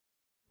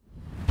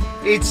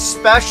It's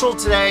special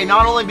today,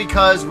 not only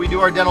because we do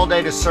our dental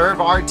day to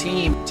serve our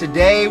team.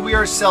 Today we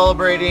are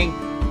celebrating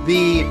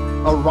the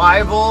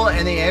arrival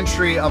and the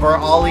entry of our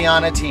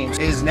Aliana team. It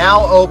is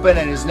now open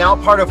and is now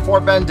part of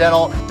Fort Bend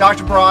Dental.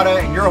 Dr.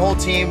 Baratta and your whole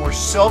team, we're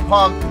so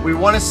pumped. We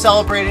want to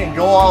celebrate it and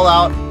go all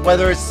out,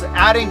 whether it's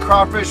adding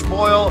crawfish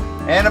boil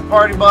and a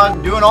party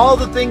bun, doing all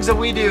the things that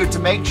we do to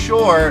make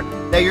sure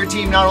that your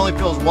team not only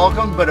feels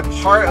welcome, but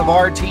a part of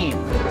our team.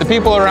 The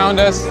people around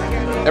us,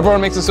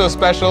 everyone makes it so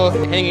special,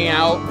 hanging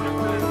out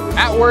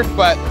at work,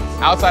 but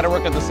outside of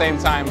work at the same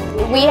time.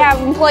 We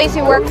have employees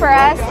who work for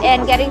us,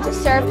 and getting to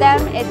serve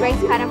them, it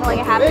brings kind of like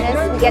a happiness.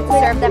 We get to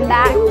serve them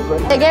back.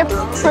 They get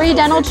free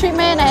dental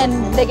treatment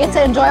and they get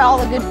to enjoy all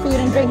the good food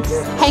and drinks,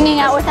 hanging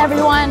out with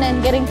everyone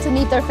and getting to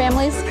meet their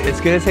families.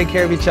 It's good to take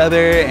care of each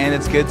other, and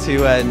it's good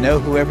to know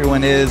who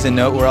everyone is and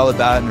know what we're all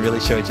about and really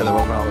show each other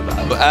what we're all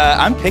about.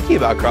 I'm picky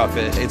about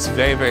crawfish. It's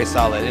very, very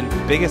solid and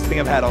the biggest thing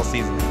I've had all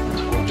season.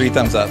 3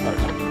 thumbs up.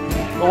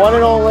 The one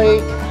and only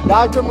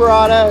Dr.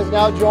 Baratta has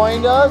now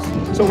joined us,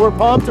 so we're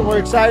pumped and we're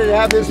excited to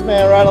have this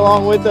man right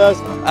along with us.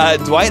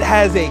 Dwight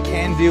has a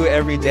can-do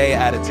everyday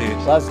attitude.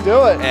 Let's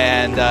do it.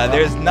 And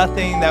there's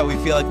nothing that we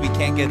feel like we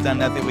can't get done,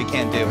 nothing we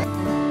can't do.